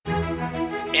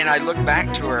And I looked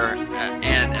back to her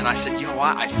and I said, you know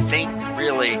what? I think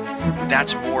really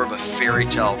that's more of a fairy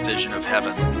tale vision of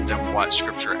heaven than what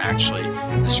Scripture actually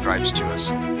describes to us.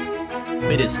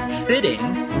 It is fitting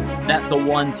that the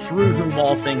one through whom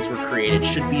all things were created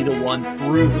should be the one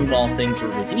through whom all things were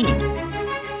redeemed.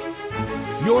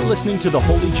 You're listening to the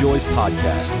Holy Joys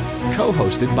podcast,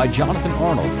 co-hosted by Jonathan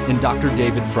Arnold and Dr.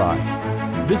 David Fry.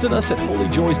 Visit us at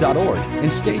holyjoys.org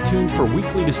and stay tuned for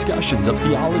weekly discussions of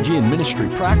theology and ministry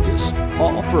practice,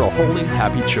 all for a holy,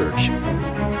 happy church.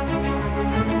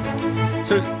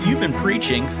 So you've been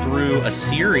preaching through a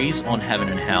series on heaven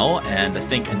and hell, and I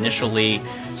think initially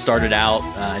started out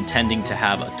intending to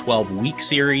have a 12-week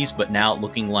series, but now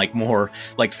looking like more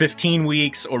like 15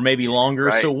 weeks or maybe longer.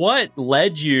 Right. So what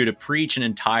led you to preach an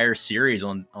entire series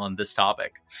on this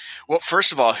topic? Well,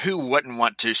 first of all, who wouldn't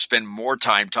want to spend more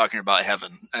time talking about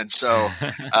heaven? And so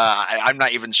I'm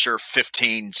not even sure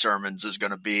 15 sermons is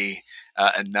going to be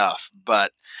enough.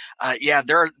 But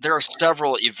there are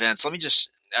several events. Let me just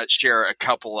share a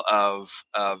couple of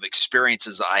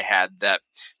experiences that I had that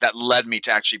led me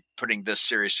to actually putting this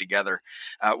series together.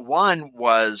 One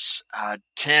was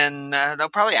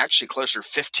probably actually closer to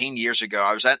 15 years ago.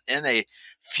 I was in a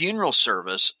funeral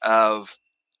service of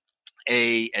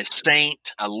a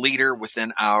saint, a leader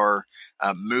within our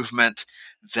movement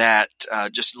that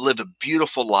just lived a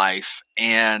beautiful life.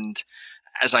 And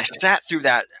as I sat through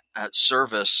that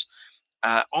service,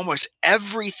 almost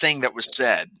everything that was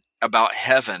said about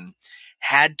heaven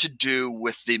had to do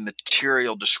with the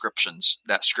material descriptions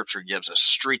that Scripture gives us,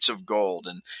 streets of gold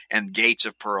and gates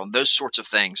of pearl and those sorts of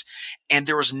things. And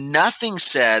there was nothing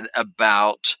said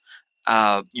about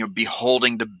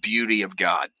beholding the beauty of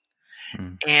God.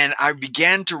 And I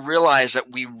began to realize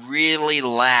that we really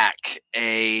lack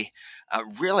a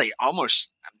really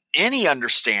almost any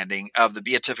understanding of the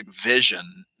beatific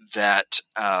vision that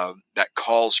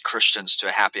calls Christians to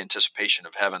a happy anticipation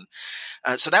of heaven.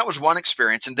 So that was one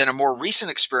experience. And then a more recent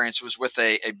experience was with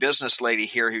a business lady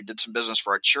here who did some business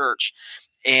for our church.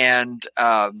 And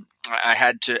I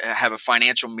had to have a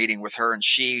financial meeting with her, and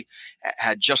she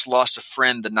had just lost a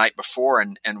friend the night before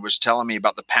and was telling me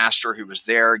about the pastor who was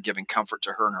there giving comfort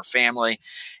to her and her family.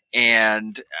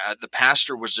 And the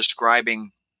pastor was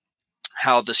describing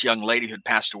how this young lady who had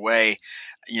passed away,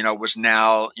 was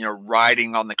now,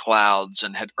 riding on the clouds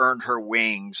and had earned her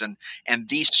wings and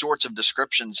these sorts of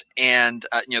descriptions. And,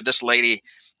 this lady,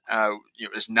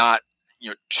 is not,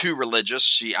 too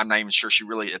religious. I'm not even sure she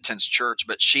really attends church,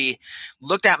 but she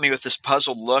looked at me with this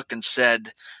puzzled look and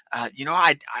said,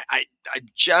 I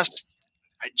just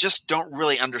don't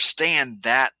really understand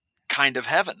that kind of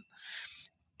heaven.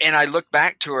 And I looked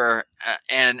back to her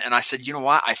and I said, you know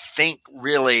what? I think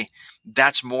really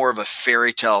that's more of a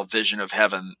fairy tale vision of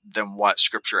heaven than what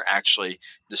Scripture actually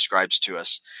describes to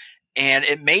us. And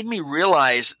it made me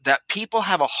realize that people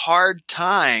have a hard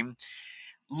time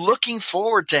looking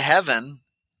forward to heaven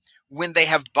when they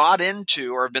have bought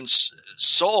into or have been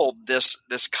sold this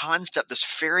concept, this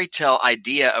fairy tale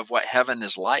idea of what heaven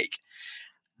is like.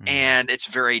 And it's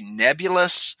very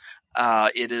nebulous.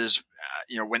 It is,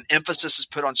 when emphasis is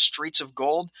put on streets of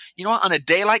gold, on a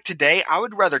day like today, I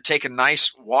would rather take a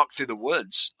nice walk through the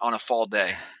woods on a fall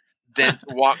day than to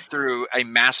walk through a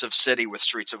massive city with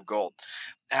streets of gold.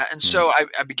 And so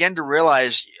I began to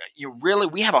realize, really,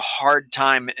 we have a hard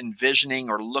time envisioning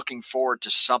or looking forward to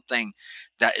something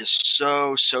that is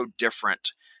so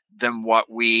different than what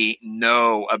we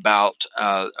know about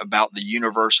the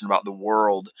universe and about the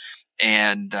world.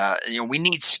 And, we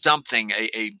need something,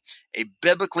 a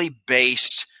biblically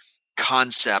based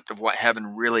concept of what heaven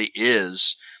really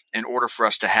is in order for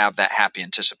us to have that happy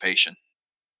anticipation.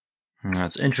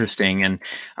 That's interesting. And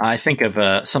I think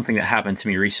of something that happened to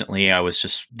me recently. I was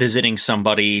just visiting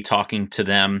somebody, talking to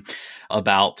them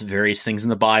about various things in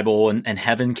the Bible, and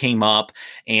heaven came up,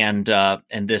 and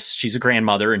she's a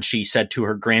grandmother, and she said to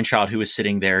her grandchild who was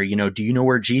sitting there, do you know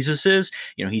where Jesus is?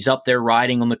 He's up there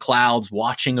riding on the clouds,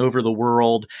 watching over the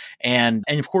world. And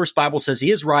of course, Bible says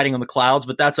he is riding on the clouds,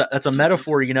 but that's a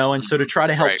metaphor, and so to try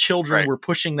to help children, we're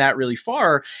pushing that really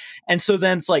far. And so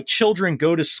then it's like children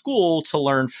go to school to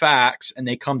learn facts, and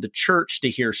they come to church to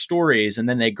hear stories, and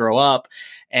then they grow up,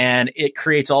 and it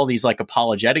creates all these like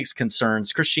apologetics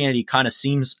concerns. Christianity kind of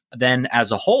seems then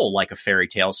as a whole like a fairy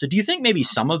tale. So do you think maybe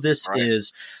some of this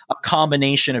is a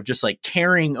combination of just like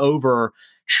carrying over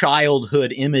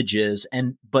childhood images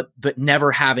but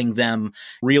never having them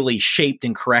really shaped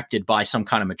and corrected by some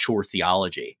kind of mature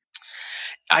theology?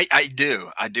 I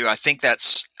do. I think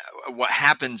that's what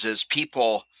happens is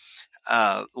people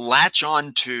latch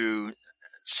on to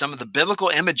some of the biblical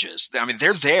images. I mean,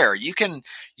 they're there. You can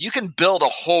build a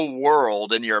whole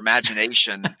world in your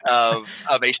imagination of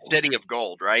a city of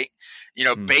gold, right?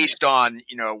 Based on,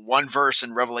 one verse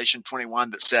in Revelation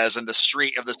 21 that says, "And the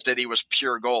street of the city was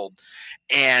pure gold,"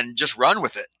 and just run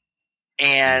with it.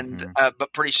 And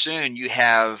but pretty soon you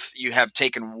have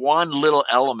taken one little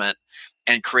element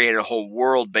and created a whole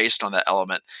world based on that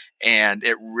element, and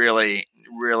it really,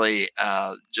 really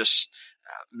just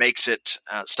makes it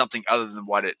something other than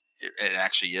what it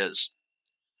actually is.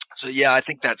 So yeah, I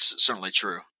think that's certainly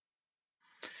true.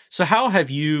 So how have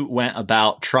you went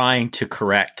about trying to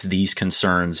correct these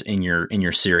concerns in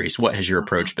your series? What has your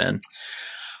approach been?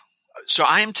 So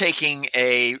I am taking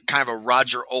a kind of a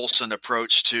Roger Olson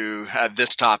approach to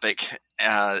this topic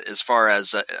as far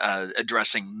as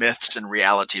addressing myths and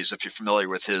realities, if you're familiar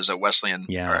with his Wesleyan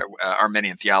or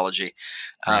Arminian theology.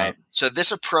 Right. So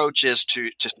this approach is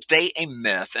to state a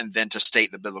myth and then to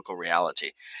state the biblical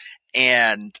reality.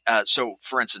 And so,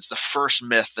 for instance, the first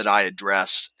myth that I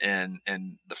address in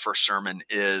the first sermon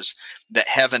is that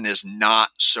heaven is not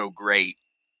so great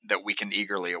that we can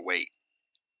eagerly await.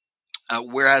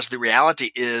 Whereas the reality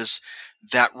is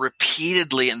that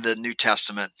repeatedly in the New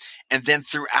Testament and then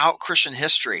throughout Christian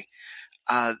history,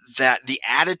 that the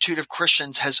attitude of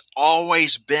Christians has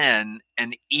always been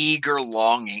an eager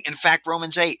longing. In fact,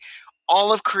 Romans 8,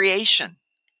 all of creation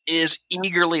is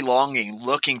eagerly longing,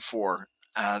 looking for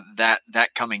that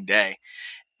coming day.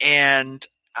 And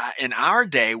in our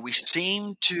day, we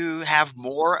seem to have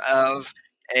more of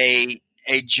a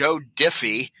Joe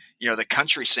Diffie, the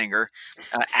country singer,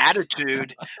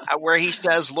 attitude where he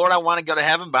says, "Lord, I want to go to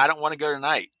heaven, but I don't want to go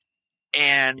tonight."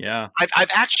 And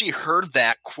I've actually heard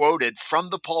that quoted from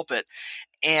the pulpit,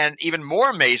 and even more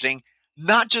amazing,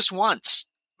 not just once,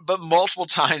 but multiple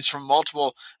times from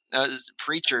multiple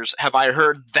preachers have I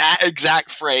heard that exact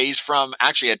phrase from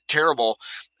actually a terrible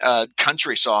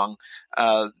country song,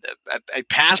 a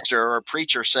pastor or a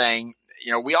preacher saying,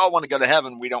 "We all want to go to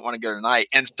heaven, we don't want to go tonight,"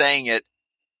 and saying it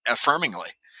affirmingly.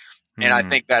 And I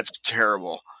think that's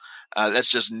terrible. That's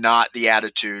just not the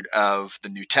attitude of the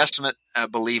New Testament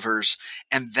believers,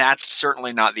 and that's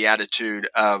certainly not the attitude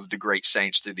of the great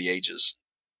saints through the ages.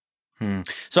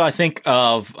 So I think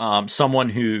of someone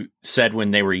who said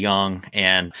when they were young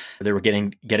and they were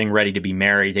getting ready to be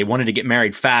married, they wanted to get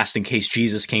married fast in case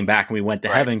Jesus came back and we went to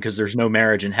heaven, because there's no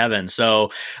marriage in heaven.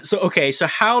 So okay, so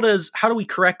how do we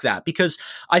correct that? Because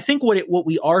I think what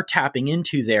we are tapping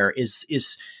into there is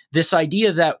this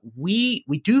idea that we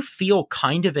do feel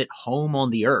kind of at home on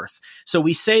the earth. So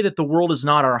we say that the world is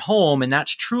not our home, and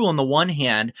that's true on the one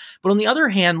hand, but on the other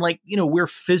hand, we're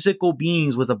physical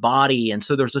beings with a body. And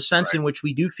so there's a sense in which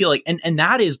we do feel like, and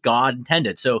that is God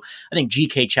intended. So I think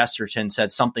G.K. Chesterton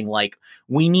said something like,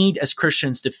 we need as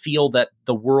Christians to feel that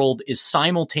the world is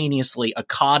simultaneously a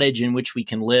cottage in which we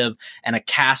can live and a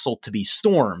castle to be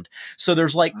stormed. So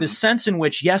there's this sense in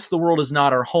which, yes, the world is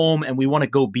not our home and we want to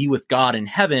go be with God in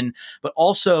heaven, but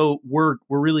also we're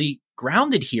really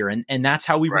grounded here, and that's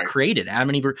how we were created, Adam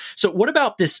and Eve. So what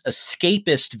about this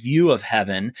escapist view of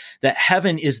heaven, that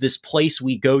heaven is this place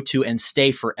we go to and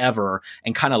stay forever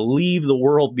and kind of leave the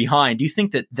world behind? Do you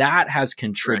think that has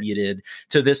contributed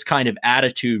to this kind of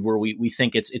attitude where we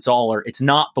think it's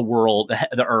not the world,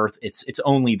 the earth, it's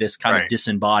only this kind of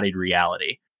disembodied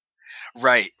reality?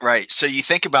 Right. So you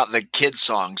think about the kids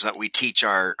songs that we teach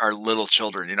our little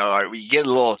children. We get a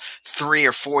little 3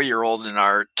 or 4 year old in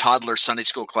our toddler Sunday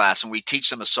school class, and we teach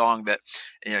them a song that,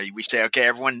 we say, okay,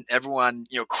 everyone,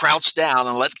 crouch down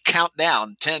and let's count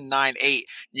down 10, 9, 8.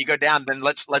 You go down, then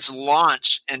let's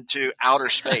launch into outer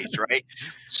space, right?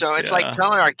 So it's like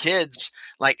telling our kids,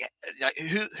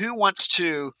 who wants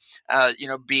to,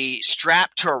 be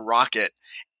strapped to a rocket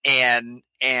and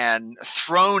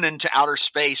thrown into outer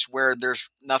space where there's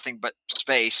nothing but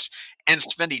space and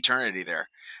spend eternity there.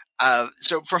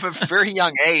 So from a very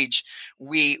young age,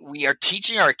 we are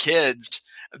teaching our kids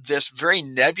this very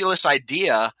nebulous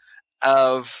idea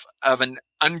of an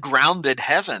ungrounded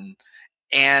heaven.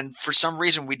 And for some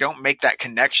reason, we don't make that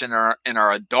connection in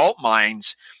our adult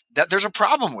minds that there's a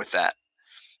problem with that.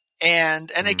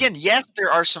 And again, yes,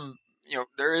 there are some,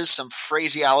 there is some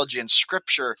phraseology in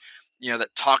Scripture,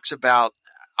 that talks about,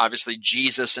 obviously,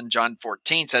 Jesus in John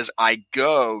 14 says, "I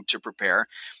go to prepare."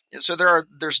 So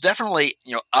there's definitely,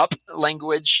 up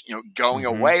language, going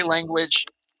away language,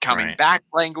 coming back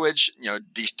language,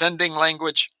 descending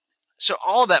language. So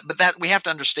all of that, but that we have to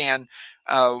understand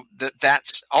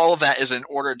that's all of that is in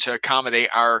order to accommodate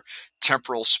our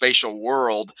temporal spatial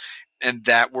world, and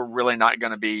that we're really not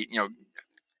going to be,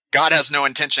 God has no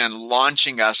intention in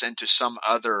launching us into some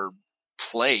other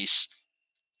place.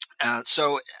 I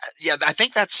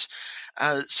think that's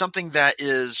something that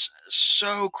is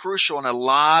so crucial, and a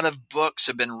lot of books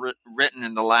have been written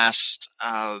in the last,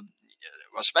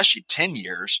 especially 10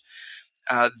 years,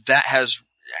 that has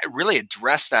really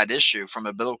addressed that issue from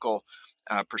a biblical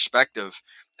perspective,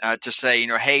 to say,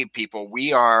 hey, people, we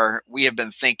have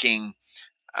been thinking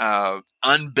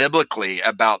unbiblically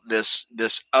about this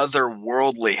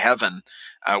otherworldly heaven.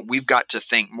 We've got to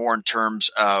think more in terms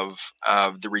of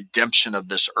the redemption of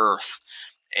this earth,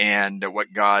 and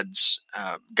what God's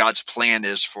plan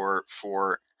is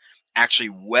for actually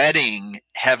wedding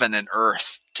heaven and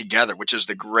earth together, which is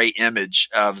the great image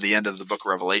of the end of the book of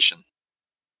Revelation.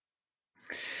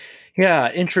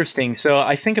 Yeah, interesting. So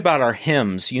I think about our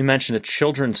hymns. You mentioned a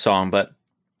children's song, but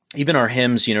even our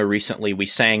hymns, recently we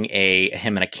sang a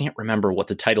hymn, and I can't remember what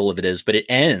the title of it is, but it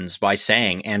ends by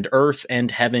saying, "And earth and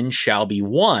heaven shall be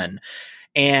one."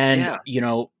 And,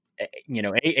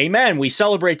 amen. We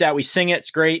celebrate that. We sing it.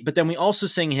 It's great. But then we also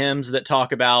sing hymns that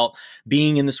talk about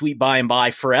being in the sweet by and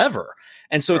by forever.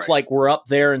 And so it's like we're up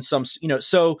there in some,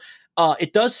 so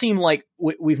it does seem like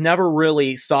we've never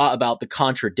really thought about the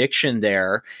contradiction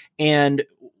there. And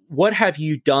what have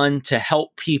you done to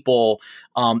help people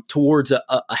towards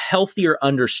a healthier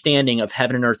understanding of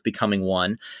heaven and earth becoming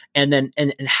one, and then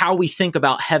and how we think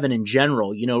about heaven in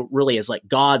general, really as like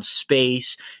God's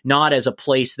space, not as a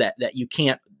place that you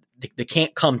can't they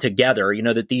can't come together,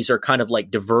 that these are kind of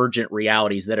like divergent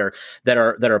realities that are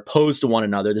opposed to one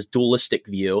another, this dualistic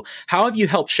view. How have you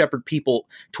helped shepherd people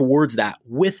towards that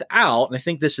without, and I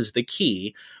think this is the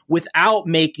key, without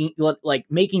making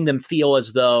them feel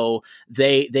as though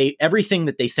they everything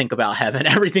that they think about heaven,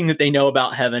 everything that they know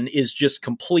about heaven is just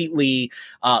completely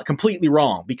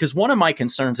wrong? Because one of my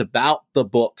concerns about the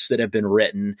books that have been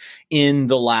written in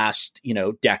the last,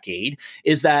 decade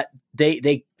is that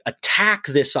they attack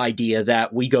this idea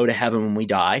that we go to heaven when we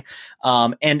die.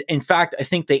 And in fact, I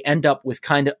think they end up with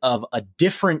kind of a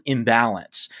different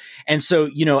imbalance. And so,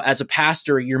 as a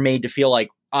pastor, you're made to feel like,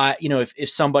 if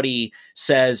somebody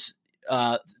says,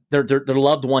 their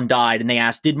loved one died and they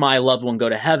ask, did my loved one go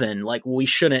to heaven? Like, we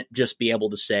shouldn't just be able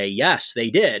to say, yes, they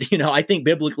did. I think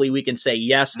biblically we can say,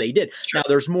 yes, they did. Sure. Now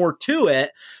there's more to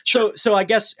it. Sure. So I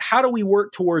guess, how do we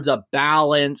work towards a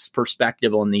balanced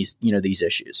perspective on these, these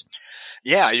issues?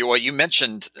 Yeah. You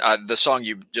mentioned the song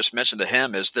you just mentioned, the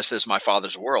hymn is "This Is My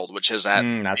Father's World," which is that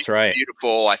that's right.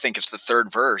 Beautiful. I think it's the third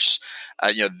verse.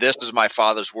 This is my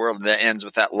Father's world. And that ends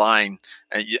with that line,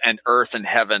 and earth and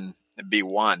heaven be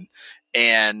one.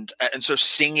 And so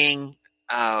singing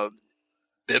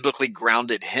biblically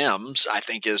grounded hymns, I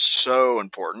think, is so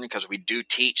important, because we do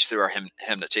teach through our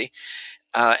hymnody.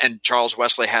 And Charles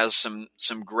Wesley has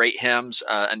some great hymns.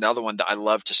 Another one that I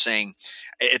love to sing,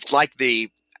 it's like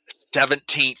the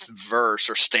 17th verse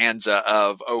or stanza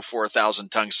of "Oh, for 1,000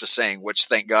 tongues to sing," which,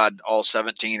 thank God, all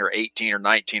 17 or 18 or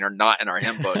 19 are not in our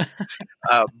hymn book.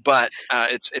 But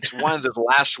it's one of the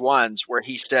last ones where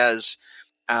he says,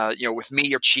 "With me,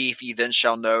 your chief, ye then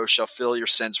shall know, shall feel your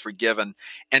sins forgiven.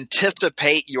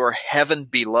 Anticipate your heaven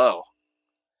below,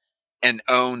 and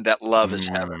own that love is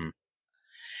heaven."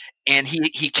 And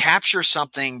he captures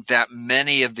something that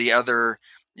many of the other,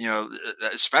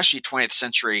 especially 20th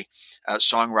century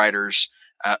songwriters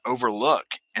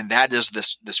overlook, and that is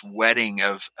this wedding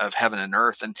of heaven and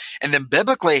earth. And then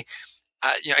biblically,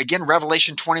 again,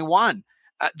 Revelation 21,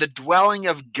 the dwelling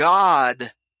of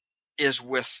God is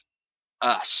with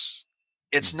us.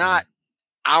 It's not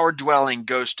our dwelling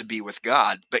goes to be with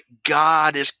God, but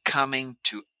God is coming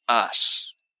to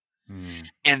us.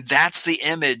 And that's the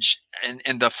image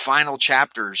in the final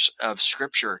chapters of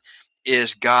Scripture,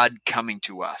 is God coming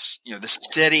to us. The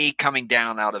city coming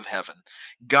down out of heaven,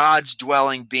 God's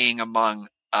dwelling being among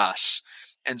us.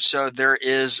 And so there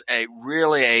is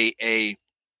really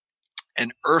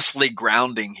an earthly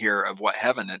grounding here of what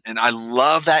heaven, and I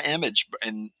love that image.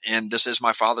 And "This is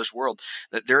my Father's world,"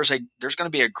 that there's going to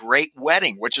be a great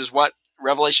wedding, which is what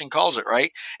Revelation calls it,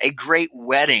 right? A great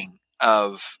wedding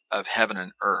of heaven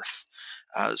and earth.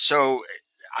 So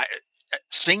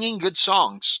singing good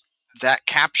songs that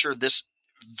capture this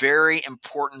very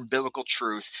important biblical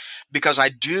truth, because I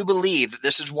do believe that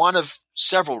this is one of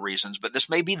several reasons, but this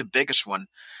may be the biggest one,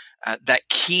 that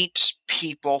keeps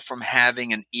people from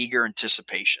having an eager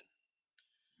anticipation.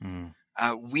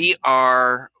 We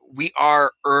are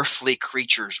earthly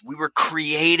creatures. We were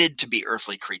created to be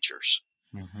earthly creatures.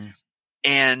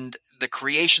 And the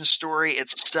creation story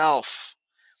itself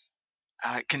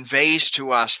conveys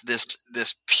to us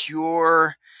this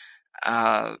pure,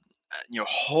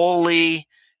 holy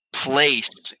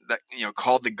place that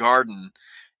called the garden,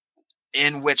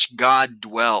 in which God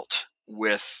dwelt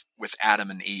with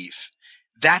Adam and Eve.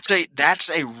 that's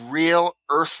a real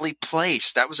earthly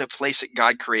place. That was a place that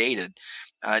God created,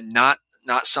 not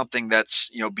something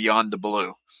that's beyond the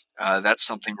blue. That's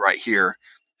something right here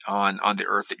on the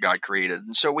earth that God created.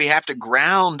 And so we have to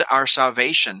ground our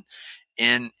salvation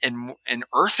in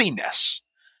earthiness.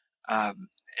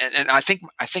 And I think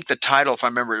the title, if I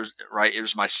remember right, it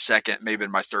was my second, maybe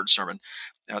my third sermon.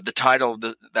 The title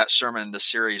of that sermon in the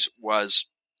series was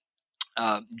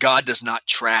God does not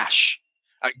trash.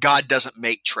 God doesn't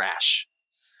make trash.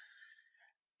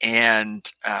 And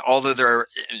although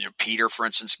Peter, for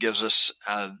instance, gives us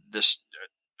this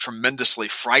tremendously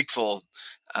frightful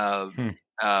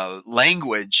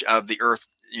language of the earth,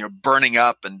 burning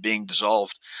up and being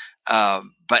dissolved.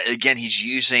 But again, he's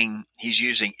using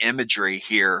imagery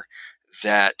here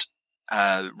that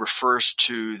refers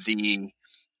to the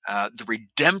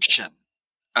redemption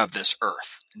of this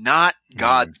earth, not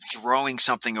God throwing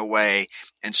something away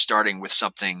and starting with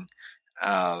something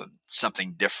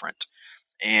different.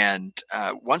 And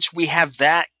once we have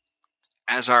that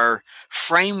as our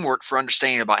framework for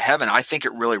understanding about heaven, I think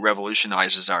it really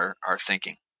revolutionizes our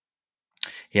thinking.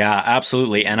 Yeah,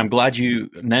 absolutely. And I'm glad you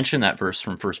mentioned that verse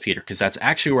from 1 Peter, because that's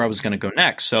actually where I was going to go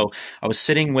next. So I was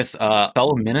sitting with a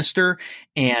fellow minister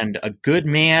and a good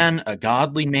man, a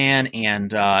godly man,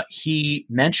 and he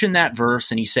mentioned that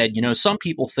verse and he said, some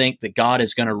people think that God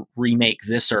is going to remake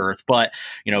this earth, but,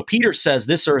 Peter says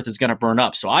this earth is going to burn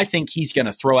up. So I think he's going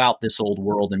to throw out this old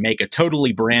world and make a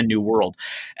totally brand new world.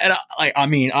 And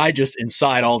I just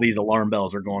inside all these alarm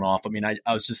bells are going off.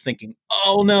 I was just thinking,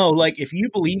 oh no, if you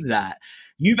believe that,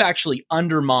 you've actually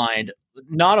undermined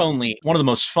not only one of the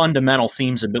most fundamental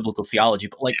themes of biblical theology,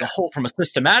 but the whole, from a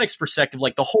systematics perspective,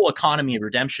 the whole economy of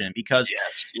redemption, because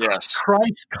yes.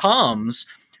 Christ comes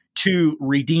to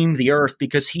redeem the earth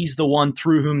because he's the one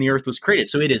through whom the earth was created.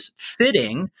 So it is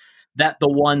fitting that the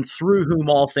one through whom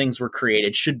all things were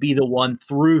created should be the one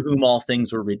through whom all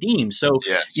things were redeemed. So,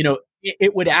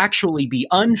 it would actually be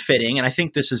unfitting, and I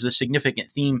think this is a significant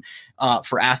theme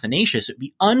for Athanasius, it would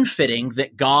be unfitting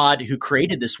that God who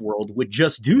created this world would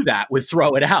just do that, would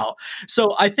throw it out.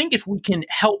 So I think if we can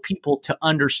help people to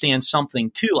understand something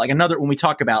too, when we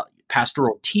talk about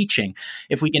pastoral teaching,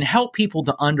 if we can help people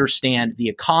to understand the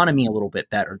economy a little bit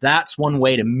better, that's one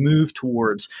way to move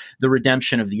towards the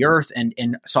redemption of the earth.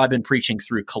 And so I've been preaching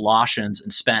through Colossians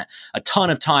and spent a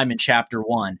ton of time in chapter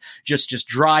 1, just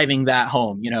driving that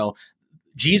home.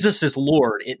 Jesus is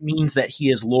Lord. It means that he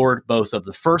is Lord both of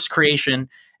the first creation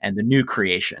and the new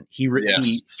creation. He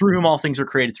through whom all things are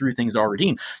created, through things are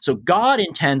redeemed. So God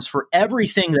intends for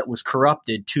everything that was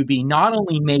corrupted to be not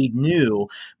only made new,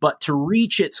 but to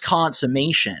reach its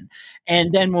consummation.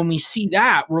 And then when we see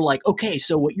that, we're like, okay,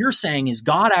 so what you're saying is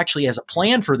God actually has a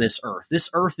plan for this earth.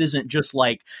 This earth isn't just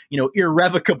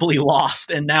irrevocably lost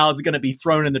and now it's going to be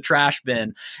thrown in the trash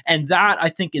bin. And that, I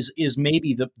think, is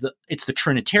maybe it's the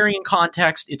Trinitarian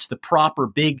context. It's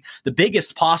the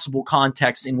biggest possible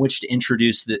context in which to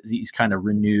introduce these kind of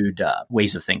renewed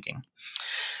ways of thinking.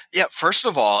 Yeah. First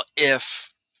of all,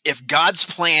 if God's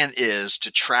plan is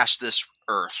to trash this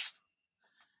earth,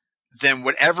 then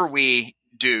whatever we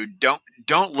do, don't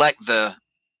let the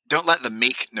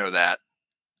meek know that,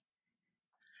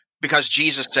 because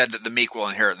Jesus said that the meek will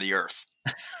inherit the earth.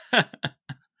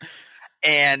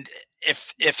 And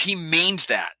if he means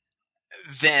that,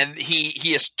 then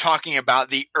he is talking about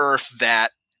the earth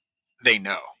that they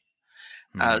know.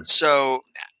 So,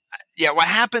 what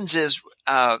happens is,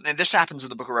 and this happens in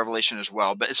the book of Revelation as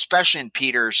well, but especially in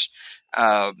Peter's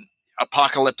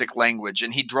apocalyptic language,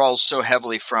 and he draws so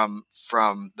heavily from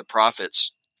the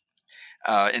prophets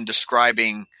in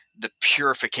describing the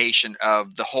purification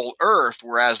of the whole earth,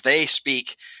 whereas they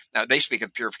speak of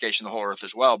purification of the whole earth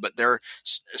as well, but they're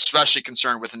especially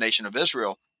concerned with the nation of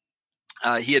Israel.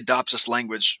 He adopts this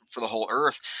language for the whole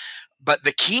earth. But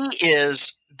the key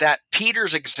is that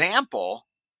Peter's example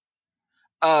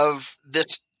of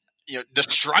this,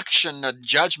 destruction and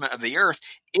judgment of the earth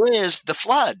is the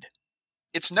flood.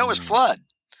 It's Noah's flood.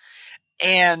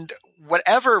 And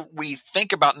whatever we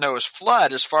think about Noah's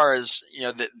flood, as far as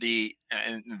the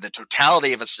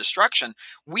totality of its destruction,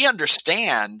 we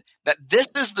understand that this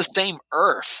is the same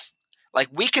earth.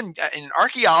 We can, and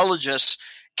archaeologists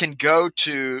can go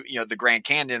to the Grand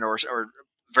Canyon or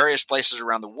various places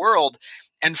around the world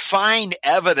and find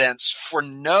evidence for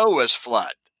Noah's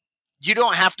flood. You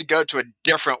don't have to go to a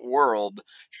different world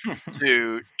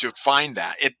to find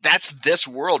that. That's this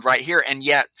world right here, and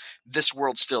yet this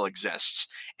world still exists.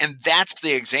 And that's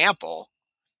the example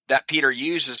that Peter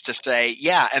uses to say,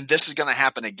 and this is going to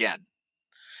happen again.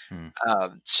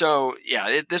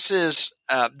 This is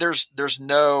there's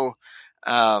no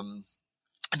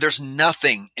there's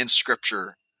nothing in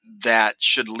Scripture that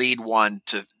should lead one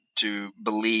to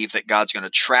believe that God's going to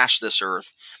trash this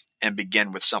earth and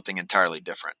begin with something entirely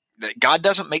different. That God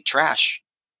doesn't make trash.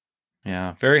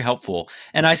 Yeah, very helpful.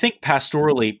 And I think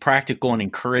pastorally practical and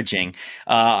encouraging.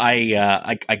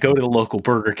 I go to the local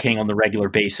Burger King on the regular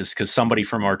basis because somebody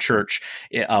from our church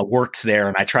works there,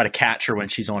 and I try to catch her when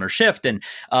she's on her shift. And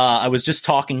I was just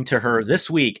talking to her this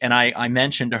week, and I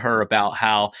mentioned to her about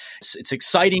how it's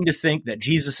exciting to think that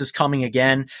Jesus is coming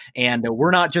again, and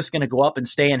we're not just going to go up and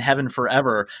stay in heaven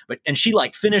forever. And she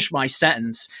like finished my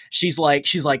sentence. She's like,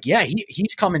 yeah,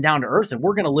 he's coming down to earth, and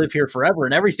we're going to live here forever,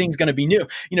 and everything's going to be new.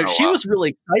 She was really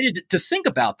excited to think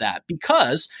about that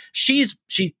because she's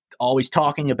always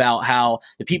talking about how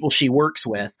the people she works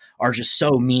with are just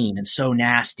so mean and so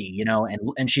nasty,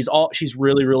 and she's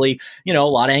really, really, a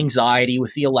lot of anxiety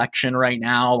with the election right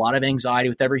now, a lot of anxiety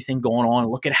with everything going on.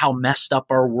 Look at how messed up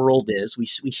our world is. We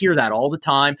hear that all the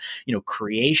time.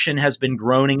 Creation has been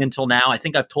groaning until now. I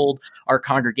think I've told our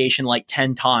congregation like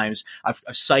 10 times. I've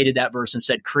cited that verse and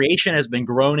said, creation has been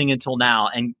groaning until now.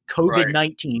 And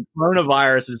COVID-19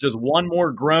 coronavirus is just one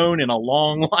more groan in a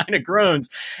long line of groans.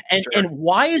 And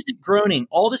why is it groaning?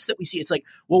 All this that we see, it's like,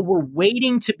 well, we're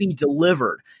waiting to be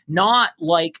delivered, not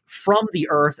like from the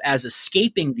earth as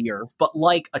escaping the earth, but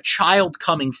like a child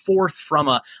coming forth from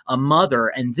a mother.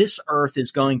 And this earth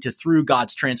is going to, through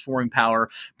God's transforming power,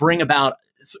 bring about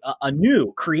a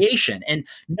new creation. And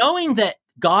knowing that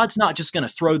God's not just going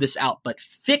to throw this out, but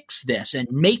fix this and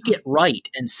make it right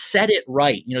and set it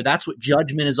right. That's what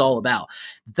judgment is all about.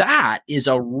 That is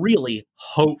a really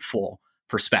hopeful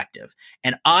perspective.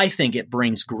 And I think it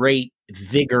brings great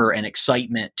vigor and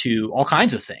excitement to all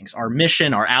kinds of things, our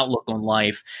mission, our outlook on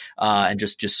life, and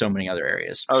just so many other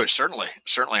areas. Oh, certainly.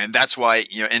 And that's why,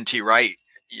 N.T. Wright,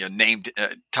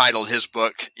 titled his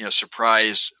book,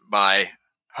 Surprised by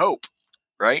Hope,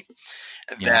 right?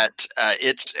 Yeah. That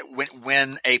it's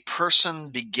when a person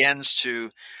begins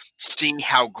to see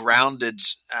how grounded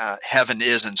heaven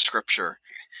is in Scripture,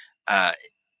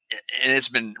 and it's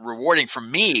been rewarding for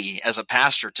me as a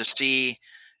pastor to see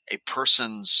a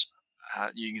person's,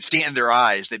 you can see in their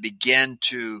eyes, they begin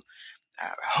to,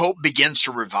 hope begins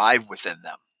to revive within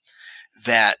them,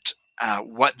 that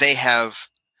what they have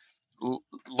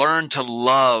learn to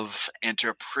love and to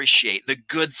appreciate the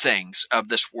good things of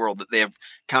this world that they have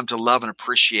come to love and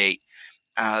appreciate.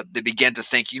 They begin to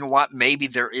think, what? Maybe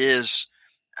there is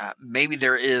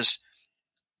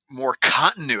more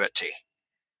continuity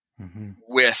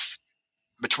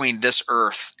between this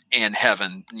earth and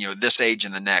heaven, this age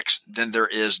and the next, than there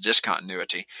is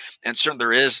discontinuity. And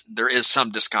certainly there is some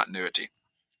discontinuity.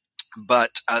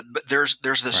 But there's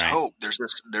this hope.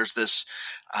 There's this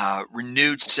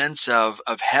renewed sense of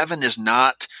heaven is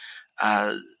not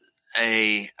a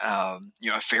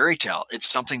fairy tale. It's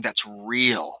something that's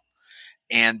real,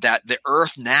 and that the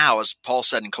earth now, as Paul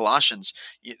said in Colossians,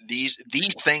 these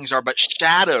things are but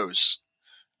shadows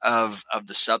of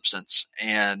the substance,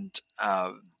 and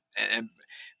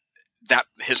that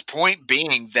his point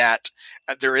being that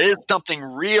there is something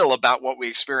real about what we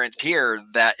experience here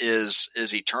that is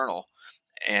eternal,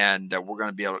 and we're going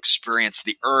to be able to experience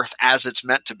the earth as it's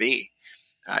meant to be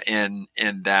in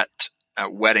that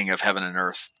wedding of heaven and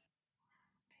earth.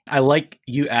 I like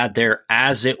you add there,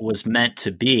 as it was meant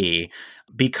to be,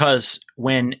 because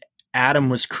when Adam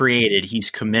was created, he's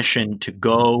commissioned to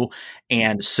go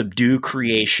and subdue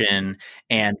creation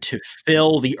and to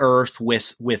fill the earth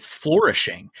with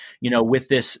flourishing, with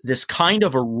this kind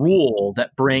of a rule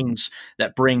that brings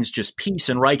just peace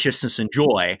and righteousness and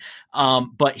joy.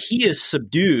 But he is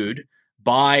subdued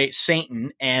by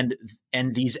Satan, and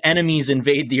these enemies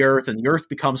invade the earth, and the earth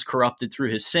becomes corrupted through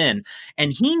his sin.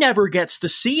 And he never gets to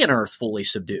see an earth fully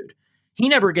subdued. He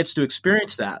never gets to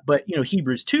experience that. But,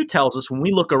 Hebrews 2 tells us when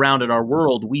we look around at our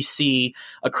world, we see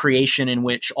a creation in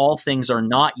which all things are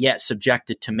not yet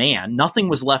subjected to man. Nothing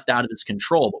was left out of his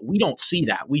control, but we don't see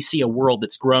that. We see a world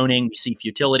that's groaning. We see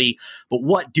futility. But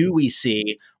what do we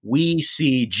see? We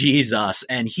see Jesus,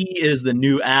 and he is the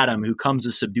new Adam who comes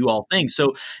to subdue all things.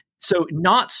 So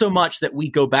not so much that we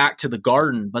go back to the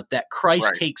garden, but that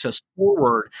Christ takes us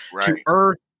forward to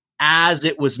earth as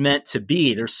it was meant to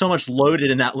be. There's so much loaded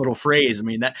in that little phrase. I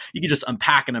mean, that you can just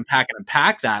unpack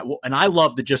that. And I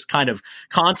love to just kind of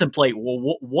contemplate,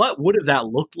 well, what would have that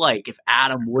looked like if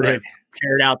Adam would have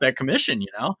carried out that commission,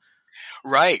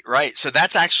 Right. So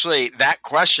that's actually, that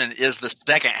question is the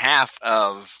second half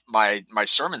of my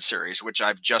sermon series, which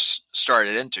I've just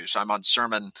started into. So I'm on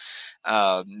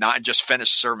just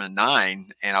finished sermon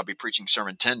 9, and I'll be preaching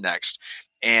sermon 10 next.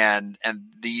 And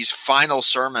these final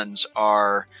sermons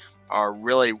are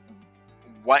really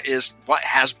what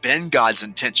has been God's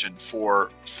intention for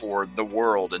the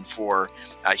world and for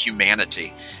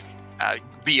humanity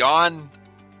beyond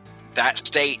that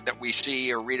state that we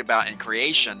see or read about in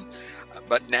creation.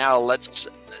 But now that's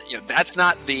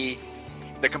not the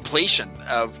completion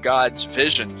of God's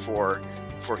vision for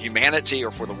humanity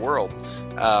or for the world.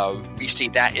 We see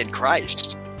that in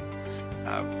Christ.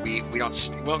 We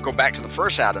won't go back to the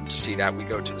first Adam to see that. We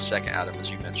go to the second Adam,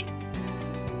 as you mentioned.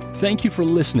 Thank you for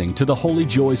listening to the Holy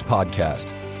Joys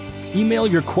podcast. Email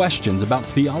your questions about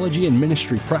theology and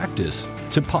ministry practice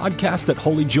to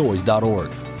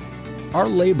podcast@holyjoys.org. Our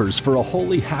labors for a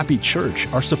holy, happy church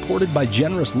are supported by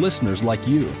generous listeners like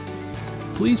you.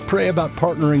 Please pray about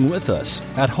partnering with us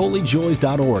at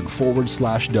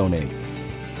holyjoys.org/donate.